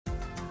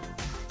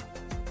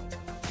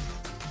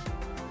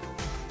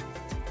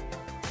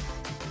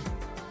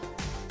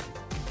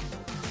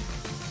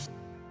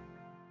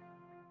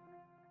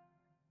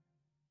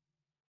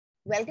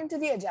Welcome to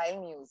the Agile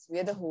News. We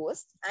are the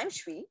hosts. I'm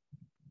Shri,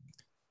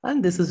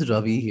 And this is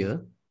Ravi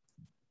here.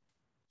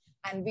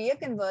 and we are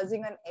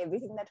conversing on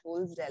everything that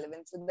holds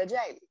relevance with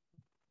Agile.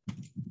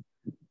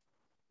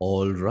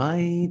 All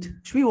right.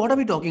 Shvi, what are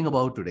we talking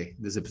about today,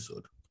 this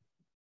episode?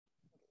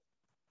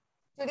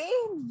 Today,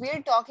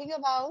 we're talking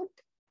about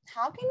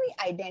how can we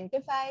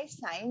identify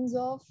signs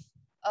of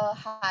a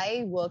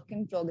high work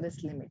in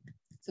progress limit.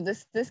 So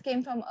this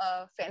came from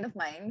a friend of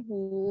mine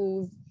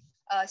who's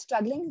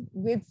struggling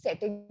with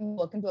setting a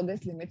work in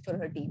progress limit for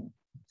her team.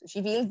 So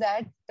she feels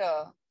that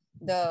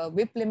the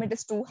WIP limit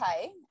is too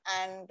high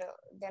and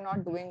they're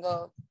not doing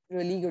a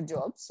really good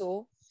job.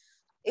 So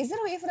is there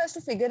a way for us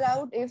to figure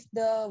out if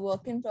the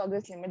work in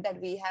progress limit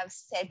that we have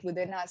set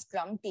within our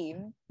Scrum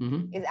team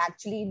is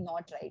actually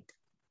not right?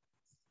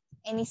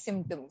 Any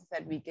symptoms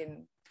that we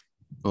can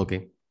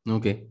Okay.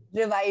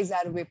 revise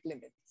our WIP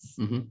limits?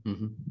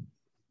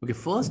 Okay,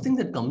 first thing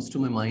that comes to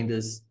my mind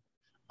is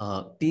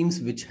teams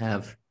which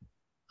have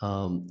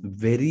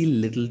very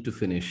little to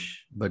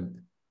finish, but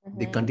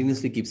they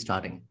continuously keep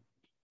starting.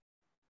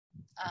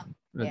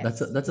 Yes.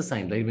 That's a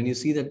sign, right? When you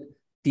see that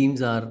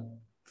teams are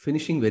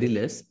finishing very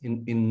less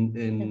in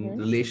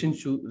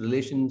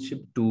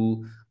relationship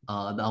to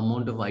the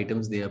amount of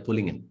items they are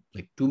pulling in,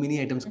 like too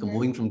many items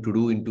moving from to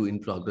do into in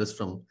progress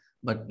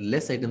but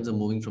less items are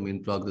moving from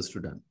in progress to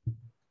done.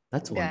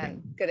 That's one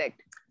thing.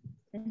 Correct.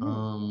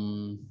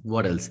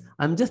 What else?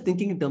 I'm just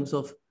thinking in terms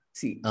of,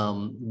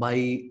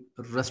 by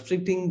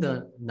restricting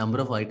the number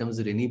of items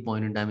at any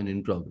point in time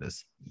in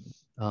progress,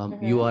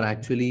 you are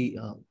actually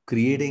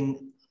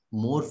creating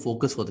more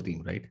focus for the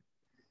team, right?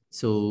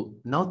 So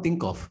now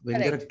think of when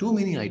there are too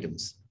many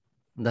items,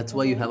 that's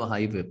why you have a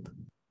high WIP,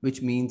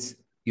 which means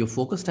your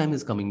focus time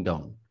is coming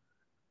down,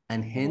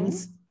 and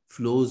hence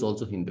flow is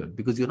also hindered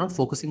because you're not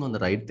focusing on the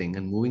right thing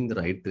and moving the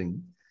right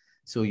thing.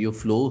 So your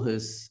flow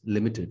is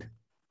limited,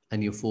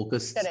 and your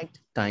focus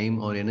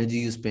time or energy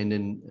you spend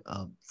in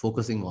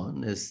focusing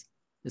on is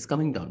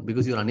coming down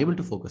because you're unable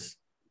to focus.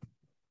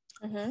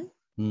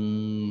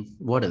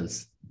 What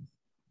else?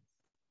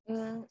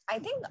 I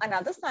think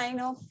another sign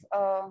of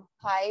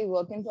high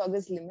work in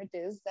progress limit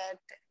is that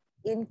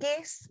in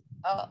case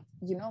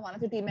one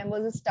of the team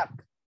members is stuck,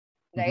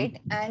 right,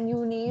 and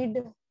you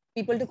need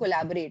people to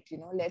collaborate.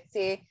 Let's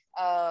say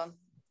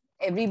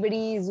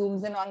everybody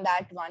zooms in on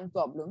that one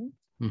problem,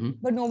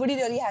 but nobody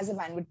really has a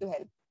bandwidth to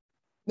help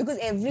because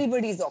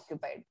everybody is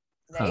occupied,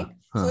 right?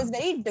 So it's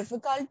very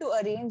difficult to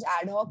arrange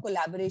ad hoc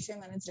collaboration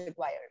when it's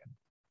required.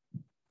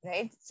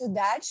 Right. So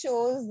that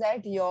shows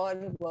that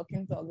your work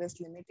in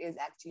progress limit is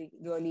actually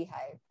really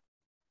high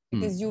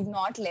because you've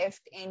not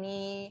left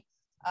any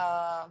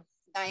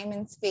time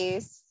and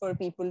space for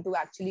people to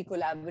actually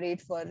collaborate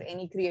for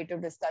any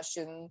creative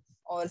discussion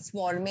or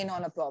swarm in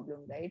on a problem.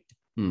 Right.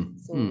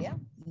 So yeah,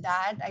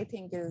 that I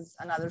think is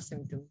another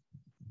symptom.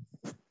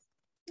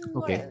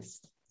 What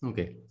else?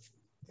 Okay.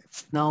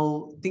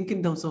 Now think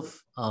in terms of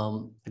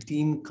a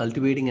team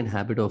cultivating a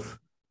habit of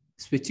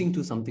switching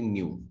to something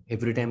new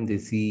every time they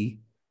see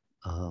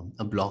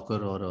a blocker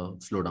or a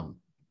slowdown.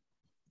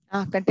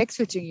 Context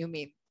switching, you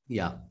mean?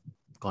 Yeah,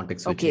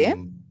 context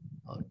switching,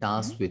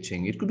 task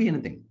switching. It could be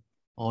anything,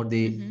 or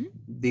they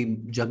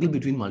juggle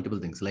between multiple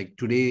things. Like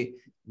today,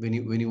 when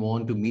you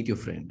want to meet your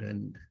friend,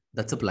 and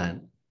that's a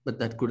plan, but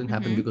that couldn't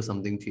happen because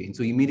something changed.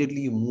 So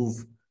immediately you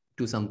move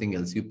to something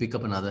else. You pick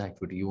up another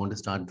activity. You want to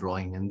start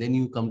drawing, and then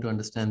you come to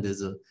understand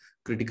there's a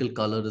critical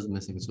color is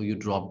missing, so you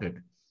dropped it.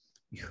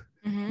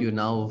 You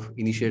now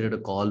initiated a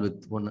call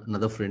with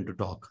another friend to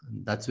talk.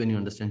 And that's when you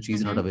understand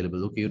she's not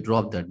available. Okay, you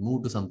drop that,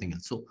 move to something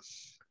else. So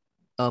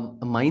a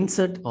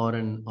mindset or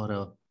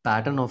a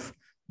pattern of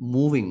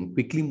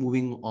quickly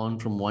moving on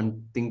from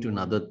one thing to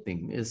another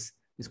thing is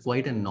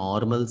quite a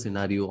normal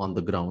scenario on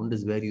the ground,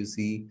 is where you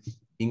see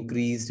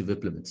increased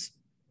WIP limits.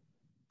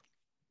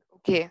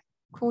 Okay,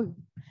 cool.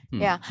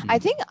 Yeah, I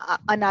think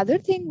another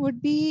thing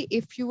would be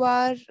if you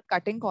are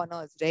cutting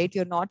corners, right?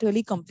 You're not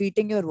really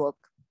completing your work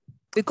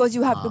because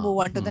you have to move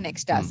on to the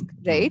next task,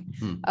 right?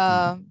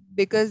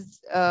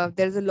 Because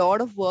there's a lot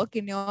of work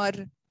in your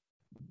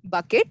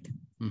bucket,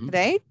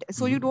 right?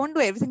 So you don't do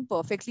everything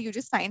perfectly. You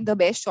just find the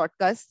best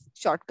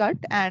shortcut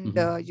and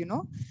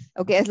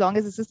okay, as long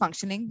as this is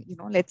functioning,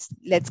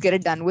 let's get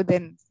it done with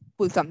and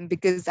pull something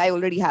because I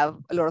already have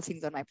a lot of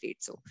things on my plate.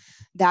 So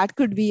that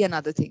could be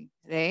another thing,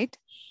 right?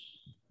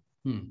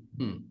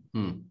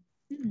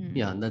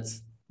 Yeah,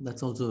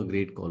 that's also a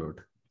great call out.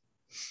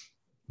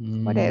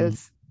 What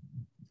else?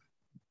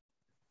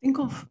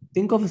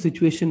 Think of a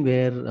situation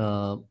where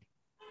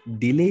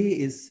delay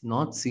is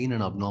not seen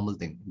an abnormal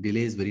thing.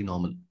 Delay is very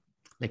normal.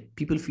 Like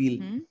people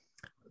feel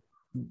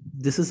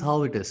this is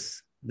how it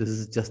is. This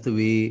is just the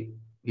way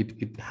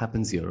it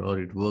happens here or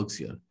it works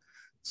here.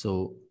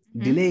 So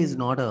delay is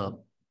not a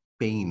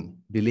pain.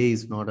 Delay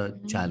is not a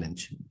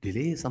challenge.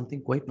 Delay is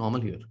something quite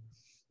normal here.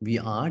 We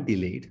are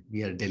delayed.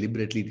 We are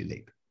deliberately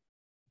delayed.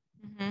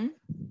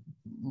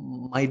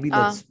 Might be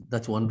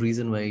that's one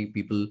reason why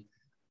people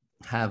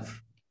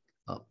have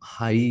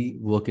high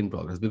work in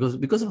progress,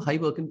 because of high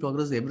work in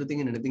progress, everything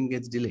and anything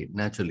gets delayed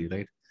naturally,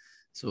 right?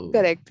 So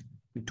Correct.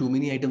 too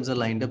many items are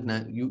lined up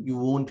now. You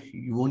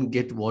won't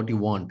get what you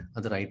want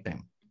at the right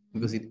time,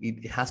 because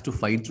it has to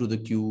fight through the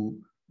queue,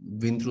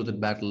 win through the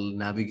battle,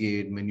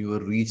 navigate,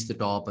 maneuver, reach the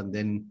top, and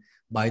then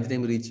by the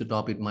time you reach the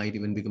top, it might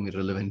even become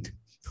irrelevant,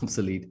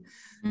 obsolete.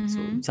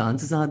 So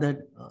chances are that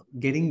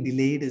getting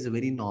delayed is a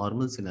very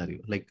normal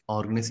scenario. Like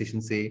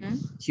organizations say,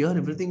 here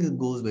everything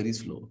goes very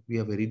slow. We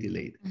are very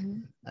delayed.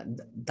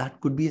 And that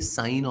could be a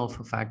sign of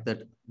a fact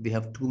that they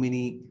have too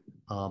many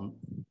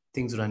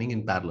things running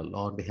in parallel,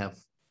 or they have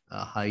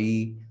a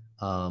high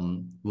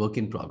work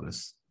in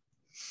progress.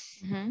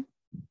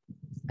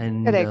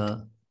 And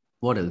Correct.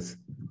 what else?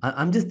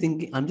 I'm just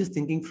thinking. I'm just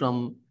thinking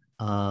from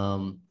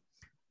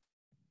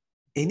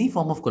any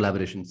form of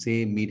collaboration,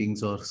 say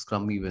meetings or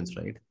Scrum events,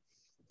 right?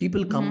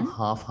 People come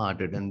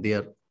half-hearted and they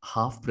are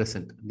half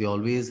present. They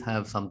always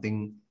have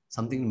something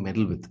to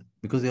meddle with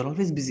because they're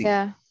always busy.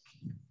 Yeah.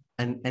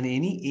 And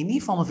any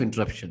form of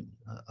interruption,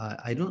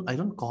 I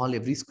don't call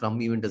every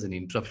Scrum event as an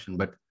interruption,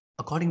 but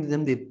according to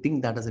them, they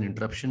think that as an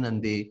interruption,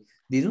 and they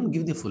don't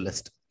give the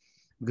fullest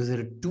because there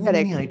are too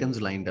many Correct.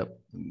 items lined up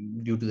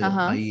due to the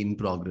high in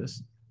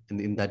progress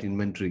in that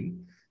inventory.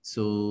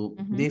 So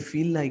they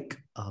feel like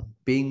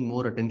paying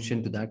more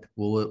attention to that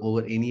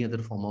over any other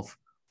form of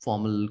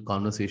formal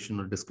conversation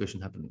or discussion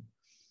happening.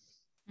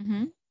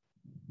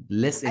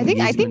 Less I think,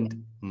 engagement.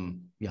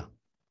 Yeah.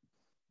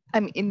 I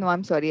mean, no,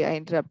 I'm sorry, I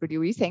interrupted you.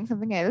 Were you saying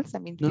something else? I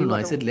mean, do you No. want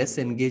I to? said less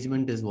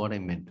engagement is what I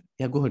meant.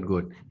 Yeah, go ahead. Go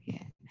ahead.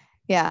 Yeah.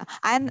 Yeah.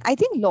 And I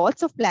think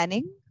lots of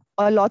planning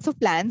or lots of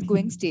plans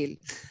going stale,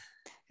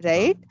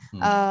 right?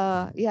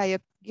 Yeah,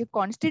 you're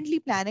constantly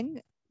planning,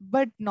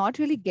 but not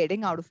really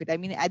getting out of it. I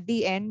mean, at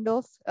the end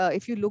of,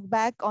 if you look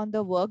back on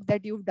the work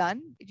that you've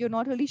done, you're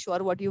not really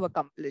sure what you've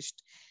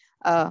accomplished.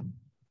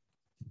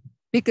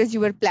 Because you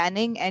were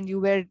planning and you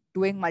were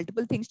doing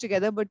multiple things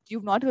together, but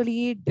you've not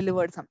really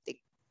delivered something.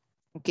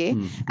 Okay.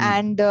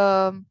 And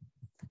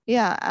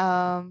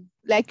yeah,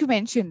 like you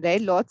mentioned,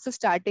 right? Lots of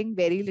starting,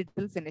 very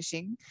little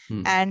finishing.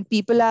 And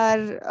people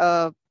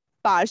are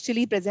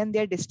partially present,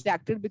 they're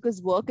distracted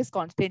because work is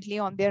constantly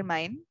on their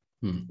mind,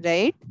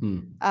 right?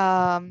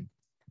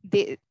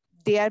 They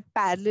they are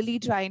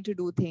parallelly trying to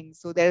do things.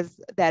 So there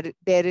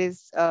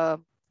is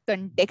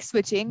context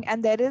switching,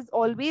 and there is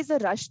always a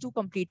rush to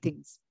complete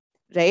things,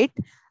 right?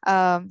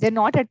 They're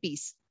not at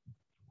peace.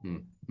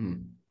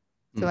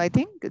 So I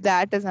think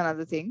that is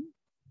another thing.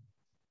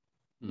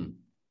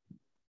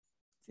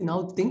 See,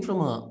 now think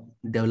from a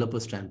developer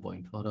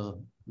standpoint or a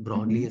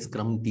broadly a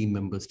Scrum team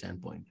member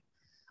standpoint.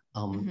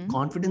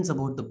 Confidence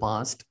about the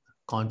past,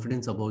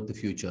 confidence about the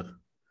future,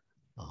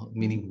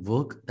 meaning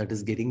work that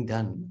is getting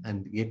done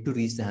and yet to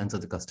reach the hands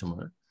of the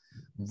customer,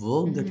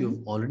 work that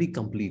you've already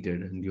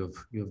completed and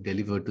you've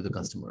delivered to the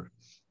customer.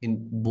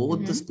 In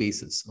both the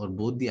spaces or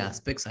both the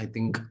aspects, I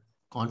think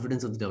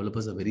confidence of the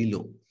developers are very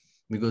low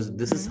because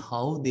this is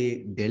how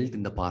they dealt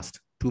in the past.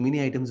 Too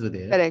many items were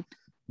there. Correct.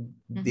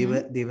 They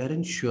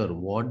weren't sure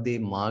what they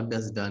marked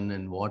as done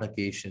and what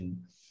occasion.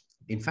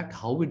 In fact,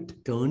 how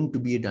it turned to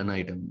be a done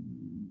item.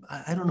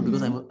 I don't know,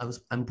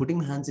 because I'm putting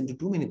my hands into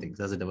too many things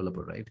as a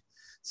developer, right?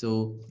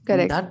 So in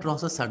Correct. that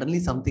process, suddenly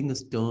something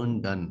is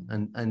turned done,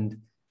 and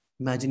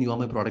imagine you are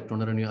my product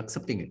owner and you're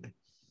accepting it.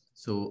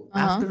 So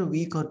after a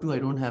week or two, I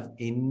don't have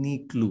any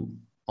clue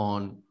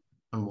on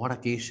what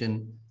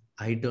occasion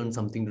I turned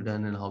something to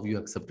done and how you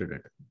accepted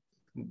it.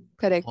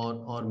 Correct.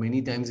 Or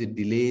many times it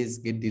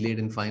get delayed,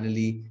 and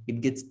finally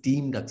it gets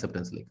deemed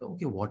acceptance. Like,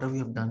 okay, whatever we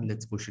have done,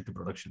 let's push it to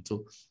production.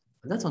 So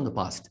that's on the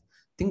past.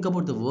 Think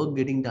about the work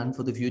getting done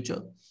for the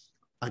future.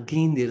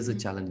 Again, there is a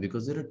challenge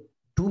because there are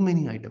too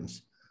many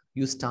items.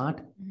 You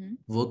start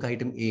work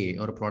item A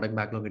or a product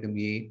backlog item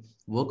A,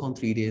 work on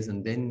 3 days,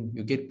 and then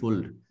you get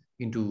pulled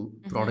into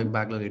product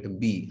backlog item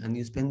B, and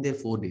you spend there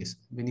 4 days.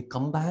 When you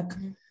come back,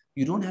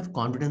 you don't have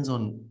confidence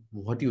on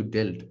what you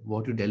dealt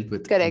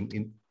with. Correct.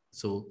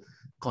 So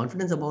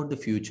confidence about the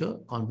future,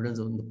 confidence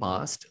on the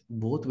past,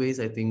 both ways,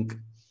 I think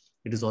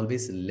it is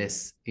always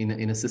less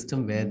in a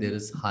system where there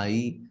is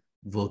high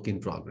work in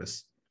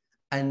progress.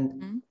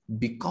 And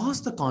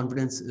because the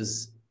confidence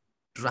is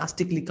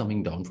drastically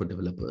coming down for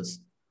developers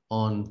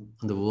on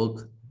the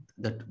work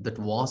that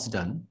was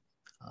done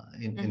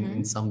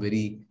in some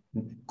very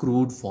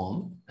crude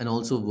form, and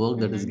also work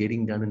that is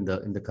getting done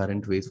in the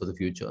current ways for the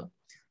future,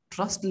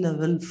 trust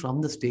level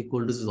from the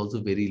stakeholders is also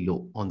very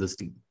low on this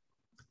team.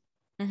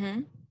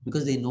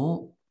 Because they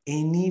know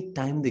any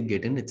time they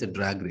get in, it's a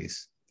drag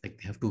race. Like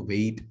they have to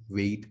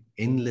wait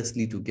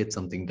endlessly to get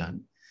something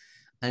done.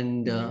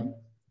 And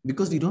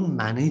because we don't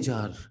manage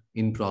our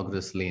in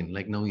progress lane,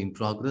 like now in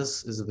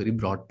progress is a very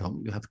broad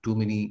term. You have too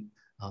many,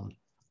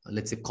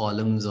 let's say,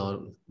 columns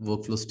or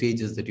workflow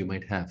stages that you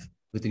might have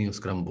within your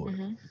Scrum board.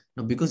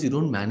 Now, because you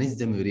don't manage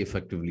them very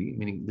effectively,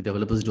 meaning the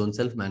developers don't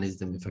self-manage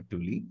them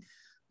effectively,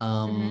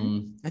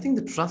 I think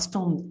the trust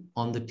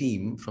on the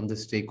team from the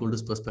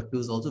stakeholders' perspective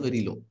is also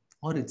very low,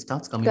 or it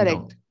starts coming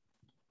down.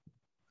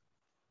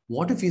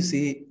 What if you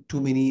say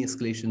too many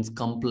escalations,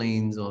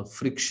 complaints, or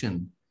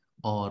friction,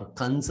 or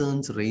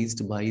concerns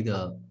raised by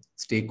the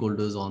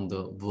stakeholders on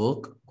the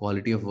work,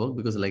 quality of work,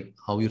 because like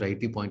how you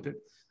rightly pointed,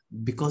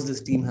 because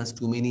this team has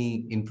too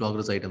many in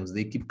progress items,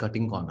 they keep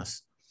cutting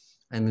corners.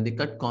 And when they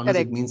cut corners,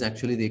 it Correct. means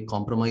actually they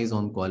compromise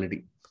on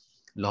quality.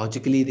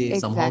 Logically, they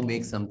somehow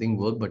make Exactly. something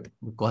work, but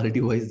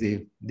quality wise,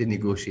 they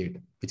negotiate,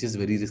 which is a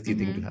very risky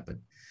thing to Mm-hmm.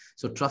 happen.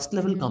 So trust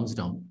level Mm-hmm. comes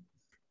down.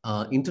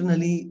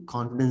 Internally,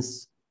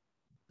 confidence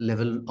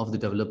level of the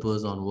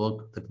developers on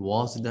work that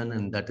was done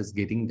and that is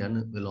getting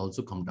done will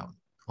also come down,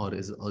 or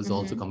is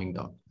also Mm-hmm. coming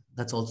down.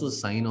 That's also a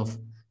sign of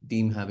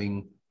team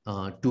having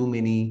too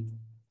many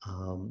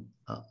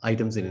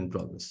items in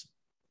progress.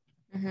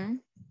 Mm-hmm.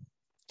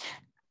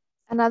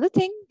 Another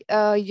thing,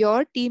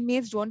 your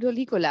teammates don't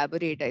really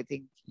collaborate, I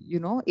think.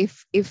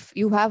 If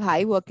you have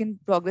high work in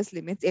progress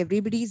limits,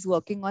 everybody is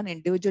working on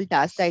individual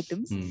task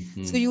items. So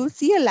Mm-hmm. you'll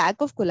see a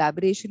lack of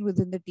collaboration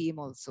within the team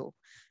also,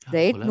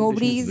 right? Collaboration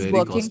Nobody is is very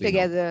working costly now.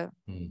 together.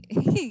 Mm.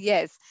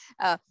 Yes.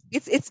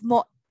 It's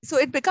more, so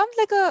it becomes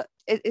like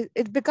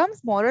it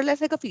becomes more or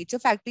less like a feature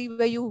factory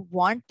where you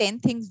want 10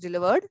 things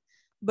delivered,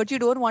 but you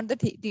don't want the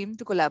team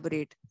to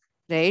collaborate,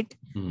 right?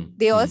 Mm.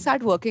 They all Mm.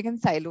 start working in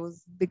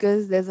silos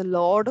because there's a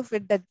lot of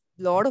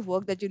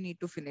work that you need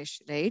to finish,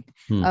 right?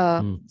 Mm.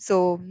 Mm.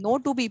 So no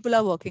two people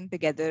are working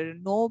together.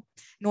 No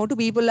two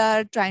people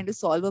are trying to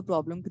solve a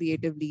problem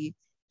creatively,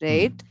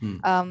 right? Mm.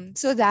 Mm.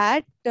 So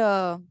that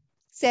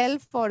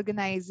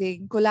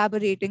self-organizing,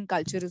 collaborating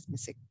culture is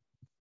missing.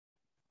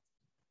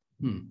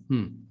 Mm.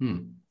 Mm.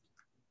 Mm.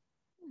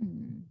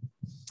 Hmm.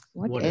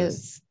 What What else?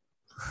 else?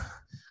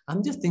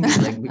 I'm just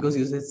thinking, like, because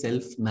you said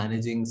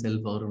self-managing,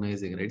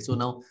 self-organizing, right? So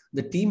now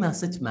the team as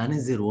such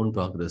manage their own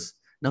progress.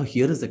 Now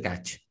here is the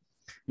catch,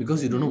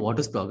 because you don't know Mm-hmm. what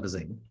is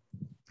progressing.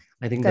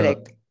 I think the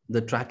Correct.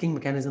 the tracking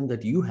mechanism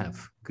that you have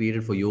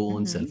created for your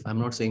own Mm-hmm. self. I'm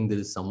not saying there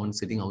is someone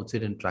sitting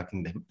outside and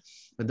tracking them,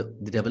 but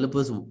the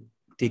developers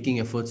taking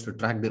efforts to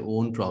track their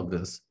own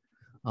progress,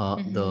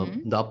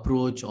 Mm-hmm. the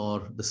approach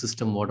or the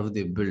system, whatever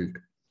they build,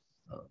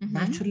 Mm-hmm.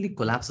 naturally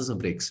collapses or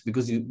breaks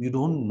because you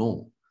don't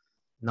know.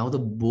 Now the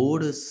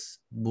board is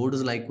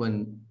like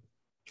when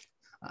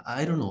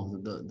I don't know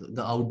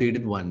the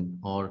outdated one.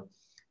 Or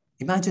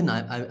imagine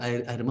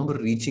I remember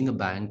reaching a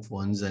bank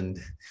once and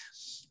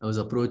I was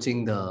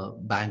approaching the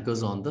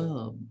bankers on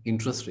the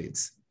interest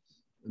rates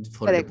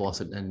for a Correct.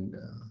 deposit, and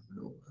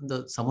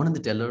the someone in the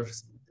teller,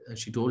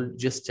 she told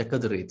just check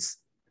out the rates.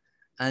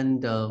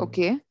 And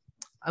Okay.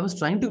 I was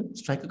trying to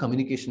strike a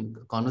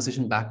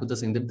conversation back with her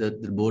saying that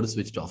the board is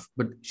switched off,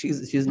 but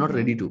she's not Mm-hmm.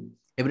 ready to.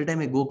 Every time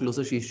I go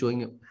closer, she's showing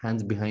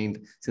hands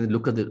behind, saying,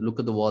 "Look at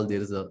the wall.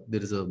 There is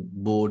a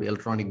board,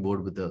 electronic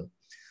board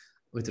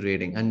with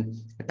rating." And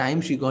at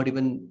times she got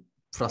even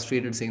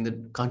frustrated, saying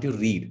that, "Can't you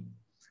read?"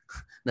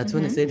 That's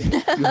when I said,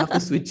 "You have to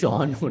Mm-hmm. switch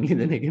on only,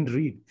 then I can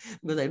read,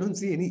 because I don't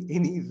see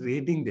any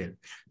rating there."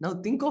 Now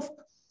think of,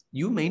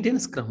 you maintain a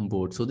scrum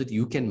board so that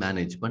you can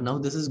manage, but now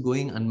this is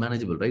going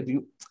unmanageable, right?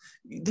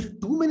 There are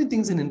too many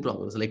things in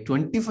progress, like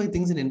 25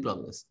 things in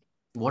progress.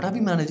 What are we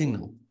managing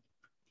now?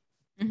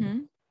 Mm-hmm.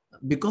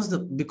 Because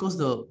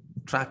the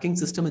tracking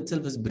system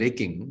itself is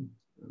breaking,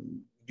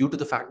 due to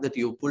the fact that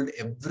you pulled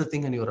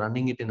everything and you're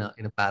running it in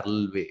a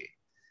parallel way.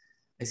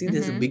 I see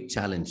there's a Mm-hmm. big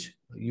challenge.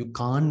 You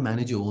can't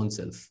manage your own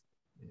self.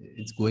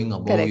 It's going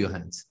above Correct. your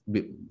hands,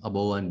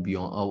 above and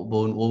beyond,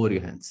 above and over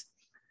your hands.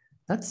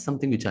 That's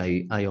something which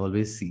I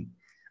always see.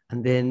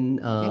 And then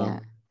Yeah.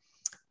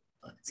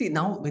 see,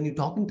 now when you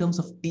talk in terms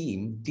of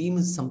team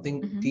is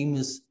something. Mm-hmm. Team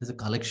is a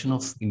collection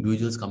of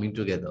individuals coming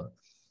together,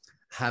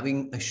 having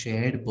a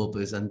shared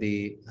purpose, and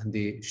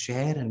they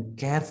share and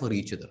care for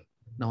each other.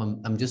 Now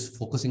I'm just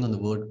focusing on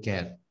the word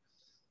care,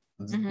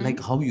 Mm-hmm. like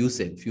how you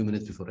said a few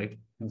minutes before, right?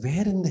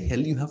 Where in the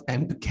hell you have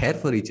time to care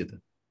for each other?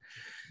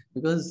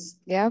 Because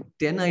Yeah.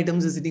 10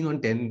 items is sitting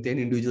on ten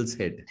individuals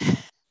head.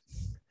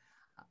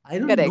 I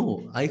don't Correct.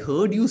 know. I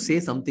heard you say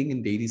something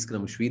in daily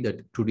scrum, Shri, that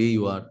today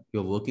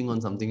you're working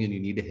on something and you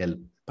need help.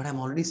 But I'm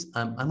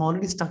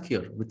already stuck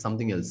here with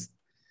something else.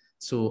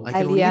 So I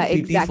can only Yeah,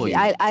 pity for exactly.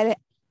 you.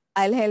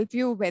 I'll help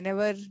you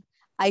whenever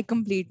I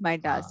complete my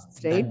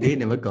tasks, right? That day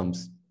never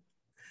comes.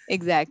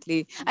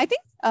 Exactly. I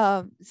think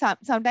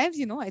sometimes,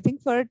 I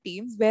think for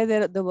teams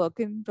where the work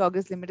in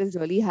progress limit is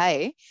really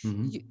high,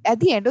 Mm-hmm. at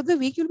the end of the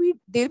week,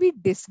 they'll be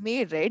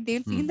dismayed, right?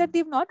 They'll feel that Mm.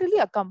 they've not really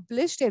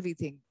accomplished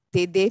everything.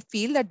 They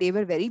feel that they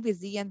were very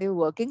busy and they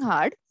were working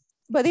hard,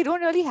 but they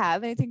don't really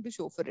have anything to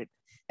show for it,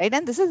 right?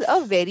 And this is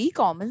a very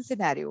common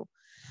scenario.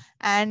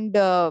 And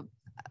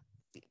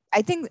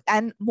I think,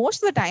 and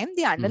most of the time,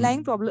 the underlying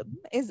Mm-hmm. problem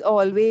is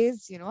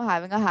always,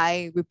 having a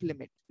high WIP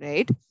limit,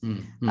 right?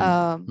 Mm.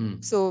 Mm.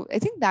 Mm. So I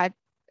think that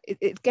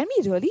it can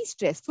be really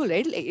stressful,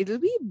 right? Like, it'll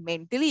be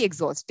mentally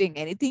exhausting.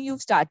 Anything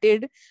you've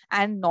started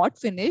and not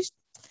finished,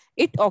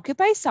 it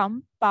occupies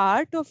some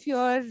part of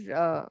your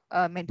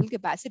mental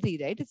capacity,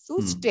 right? It's so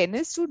Mm.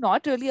 strenuous to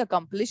not really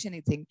accomplish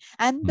anything.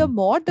 And the Mm.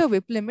 more the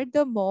WIP limit,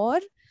 the more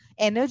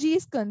energy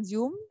is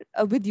consumed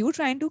with you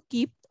trying to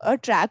keep a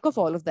track of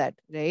all of that,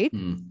 right?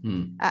 Mm.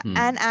 Mm.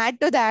 And Mm. add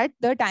to that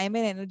the time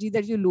and energy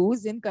that you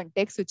lose in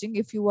context switching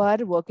if you are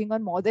working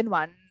on more than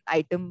one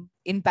item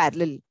in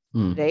parallel.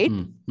 right?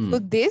 So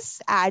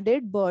this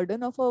added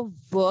burden of a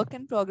work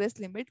in progress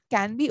limit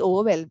can be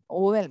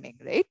overwhelming,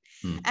 right?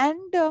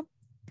 And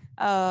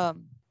I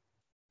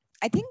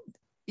think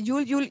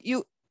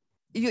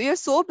you're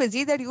so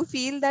busy that you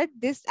feel that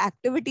this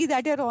activity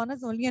that you're on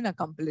is only an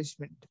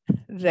accomplishment,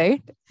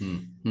 right?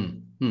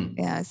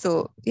 Yeah.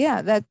 So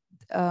yeah, that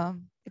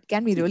it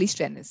can be really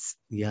strenuous.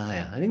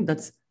 Yeah. I think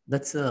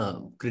that's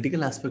a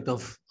critical aspect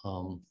of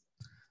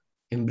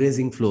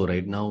embracing flow.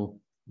 Right now,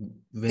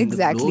 when the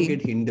flow Exactly.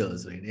 get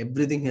hinders, right,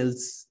 everything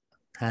else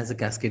has a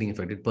cascading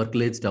effect. It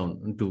percolates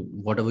down into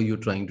whatever you're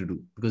trying to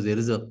do, because there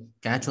is a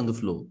catch on the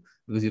flow,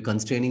 because you're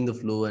constraining the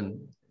flow, and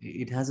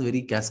it has a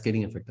very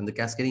cascading effect. And the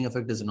cascading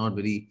effect is not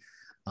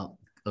uh,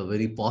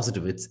 very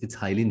positive. It's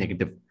highly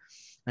negative.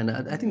 And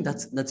I think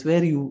that's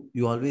where you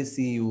always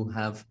see you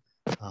have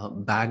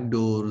back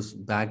doors,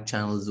 back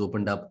channels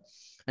opened up.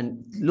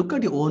 And look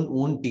at your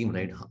own team,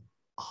 right?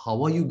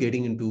 How are you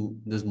getting into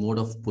this mode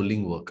of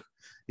pulling work?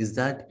 Is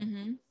that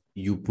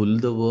you pull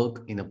the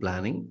work in a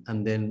planning,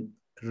 and then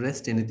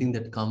rest anything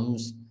that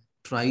comes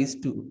try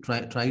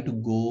to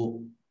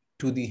go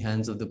to the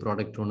hands of the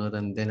product owner,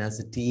 and then as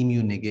a team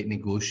you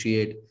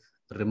negotiate,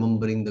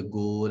 remembering the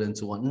goal and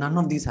so on. None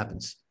of these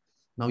happens.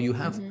 Now you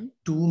have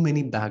too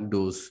many back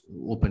doors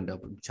opened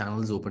up,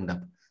 channels opened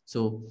up.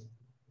 So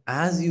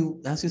as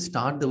you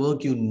start the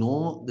work, you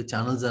know the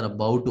channels are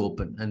about to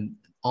open, and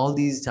all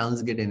these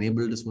channels get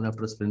enabled soon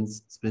after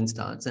sprint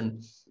starts.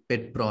 And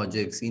pet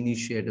projects,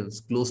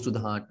 initiatives close to the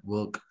heart,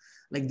 work,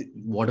 like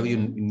whatever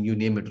you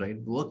name it,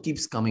 right? Work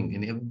keeps coming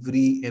in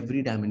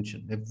every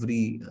dimension,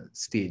 every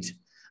stage.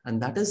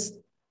 And that is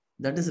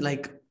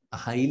like a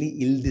highly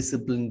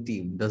ill-disciplined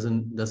team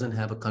doesn't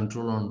have a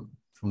control on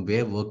from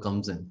where work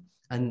comes in.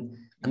 And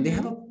they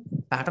have a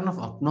pattern of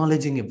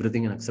acknowledging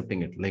everything and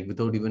accepting it, like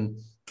without even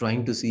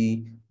trying to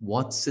see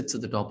what sits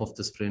at the top of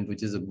the sprint,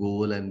 which is a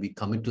goal, and we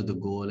commit to the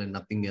goal and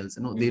nothing else.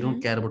 They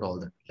don't care about all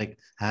that. Like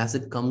as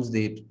it comes,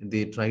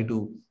 they try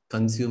to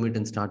consume it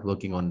and start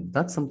working on it.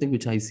 That's something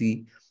which I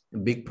see a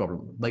big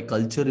problem by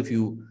culture. If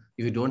you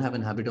don't have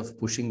an habit of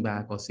pushing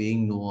back or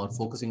saying no or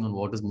focusing on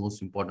what is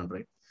most important,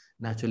 right,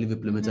 naturally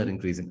WIP limits are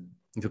increasing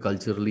if you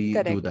culturally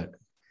do Correct. that.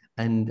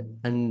 And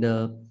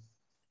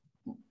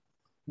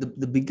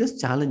the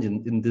biggest challenge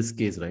in this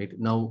case, right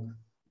now,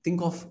 think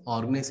of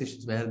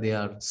organizations where they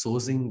are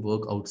sourcing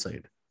work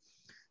outside.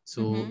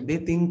 So they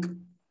think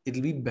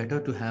it'll be better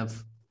to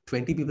have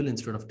 20 people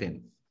instead of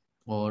 10,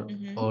 or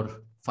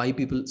 5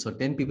 people, so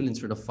 10 people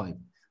instead of 5.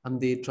 And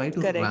they try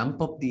to Correct.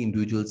 ramp up the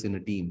individuals in a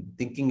team,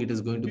 thinking it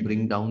is going to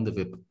bring down the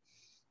WIP.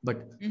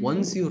 But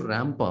once you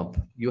ramp up,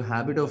 your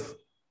habit of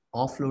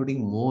offloading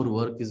more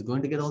work is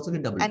going to get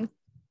doubled. And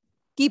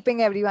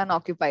keeping everyone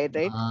occupied,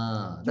 right?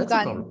 You That's a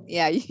can't. problem.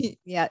 Yeah.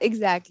 Yeah,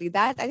 exactly.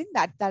 That I think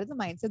that is a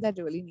mindset that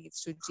really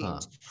needs to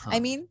change. I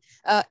mean,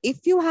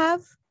 if you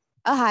have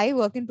a high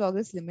work in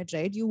progress limit,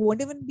 right, you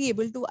won't even be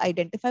able to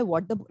identify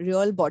what the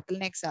real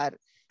bottlenecks are.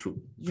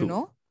 True.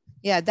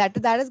 Yeah,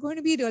 that is going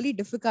to be really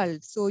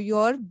difficult. So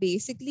you're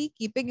basically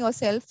keeping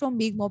yourself from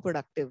being more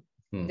productive,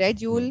 right?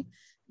 You'll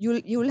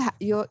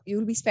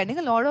be spending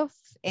a lot of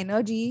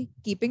energy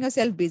keeping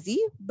yourself busy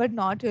but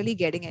not really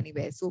getting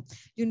anywhere. So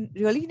you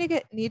really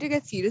need to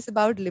get serious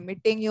about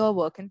limiting your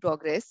work in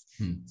progress,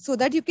 so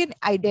that you can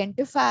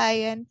identify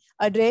and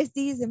address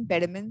these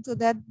impediments, so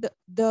that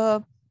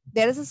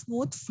there is a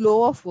smooth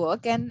flow of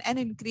work and an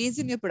increase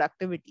in your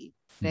productivity,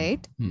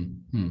 right?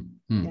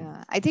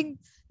 Yeah, I think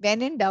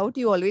when in doubt,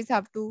 you always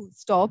have to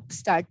stop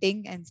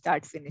starting and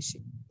start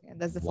finishing. And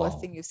that's the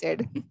first thing you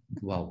said.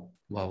 Wow.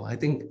 I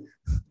think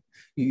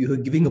you're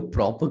giving a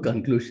proper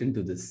conclusion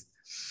to this.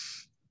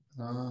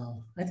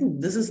 I think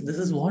this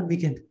is what we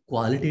can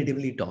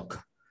qualitatively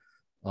talk.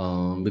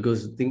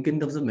 Because think in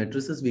terms of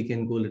matrices, we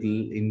can go a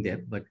little in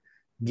depth. But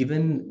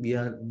given we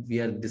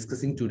are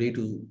discussing today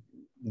to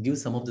give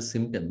some of the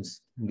symptoms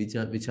which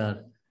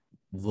are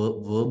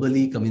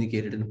verbally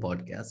communicated in a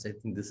podcast, I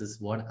think this is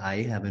what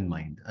I have in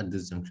mind at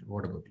this junction.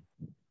 What about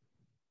you?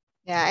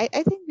 Yeah,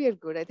 I think we are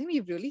good. I think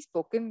we've really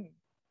spoken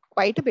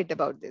quite a bit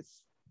about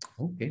this.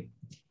 Okay.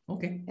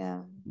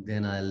 Yeah.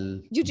 Then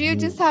I'll You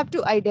just move. have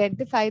to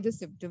identify the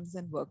symptoms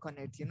and work on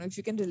it. If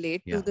you can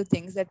relate to Yeah. the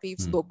things that we've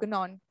spoken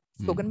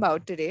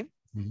about today,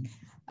 Mhm.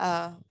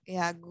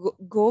 yeah,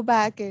 go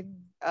back and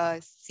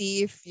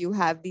see if you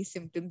have these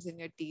symptoms in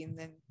your team,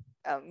 and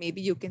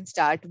maybe you can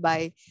start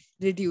by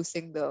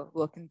reducing the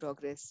work in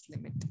progress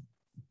limit.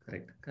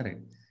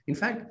 Correct. In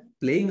fact,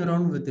 playing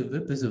around with the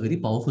WIP is a very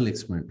powerful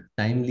experiment,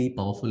 timely,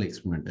 powerful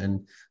experiment.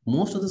 And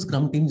most of the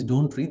Scrum teams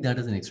don't treat that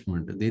as an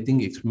experiment. They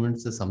think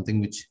experiments are something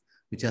which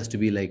has to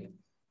be like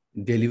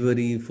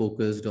delivery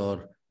focused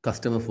or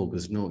customer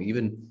focused. No,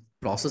 even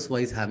process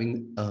wise,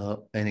 having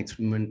an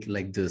experiment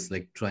like this,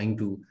 like trying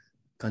to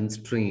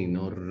constrain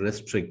or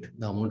restrict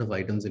the amount of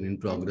items in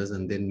progress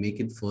and then make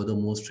it further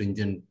more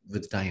stringent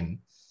with time,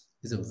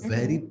 is a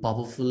very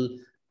powerful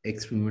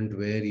experiment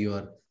where you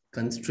are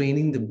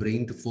constraining the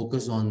brain to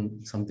focus on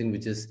something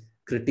which is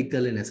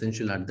critical and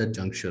essential at that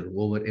juncture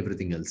over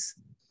everything else.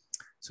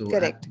 So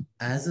Correct.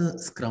 as a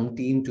Scrum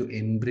team, to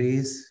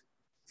embrace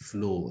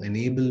flow,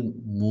 enable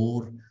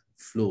more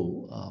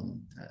flow.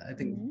 I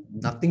think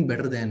nothing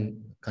better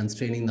than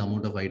constraining the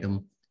amount of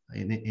item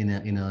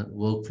in a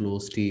workflow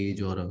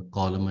stage or a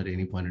column at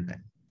any point in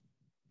time.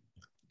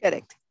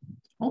 Correct.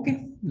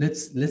 Okay,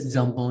 let's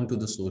jump on to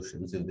the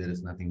socials if there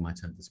is nothing much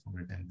at this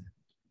point in time.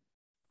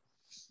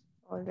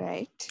 All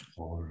right.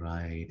 All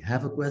right.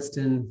 Have a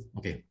question.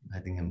 Okay, I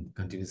think I'm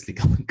continuously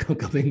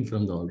coming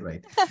from the all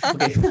right.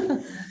 Okay.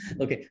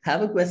 Okay.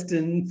 Have a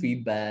question,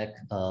 feedback,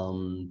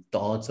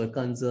 thoughts or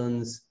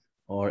concerns,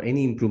 or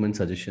any improvement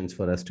suggestions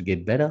for us to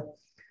get better.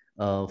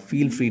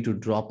 Feel free to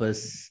drop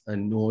us a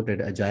note at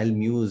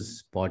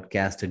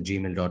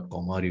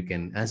agilemusepodcast@gmail.com, or you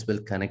can as well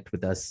connect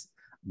with us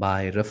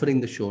by referring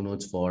the show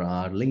notes for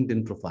our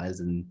LinkedIn profiles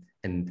and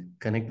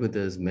connect with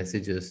us,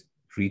 messages,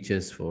 reach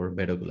us for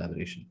better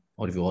collaboration.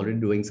 Or if you're already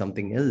doing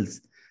something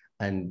else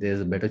and there's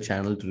a better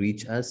channel to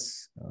reach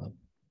us,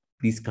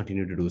 please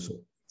continue to do so.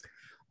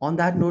 On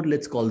that note,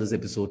 let's call this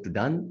episode to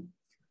done.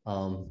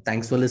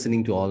 Thanks for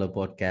listening to all our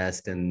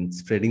podcast and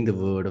spreading the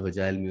word of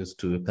Agile Muse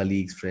to your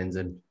colleagues, friends,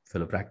 and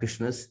fellow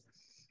practitioners.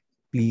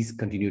 Please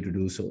continue to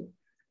do so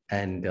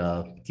and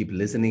keep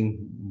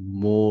listening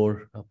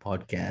more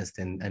podcasts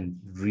and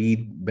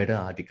read better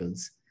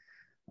articles.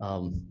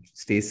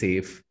 Stay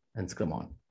safe and scrum on.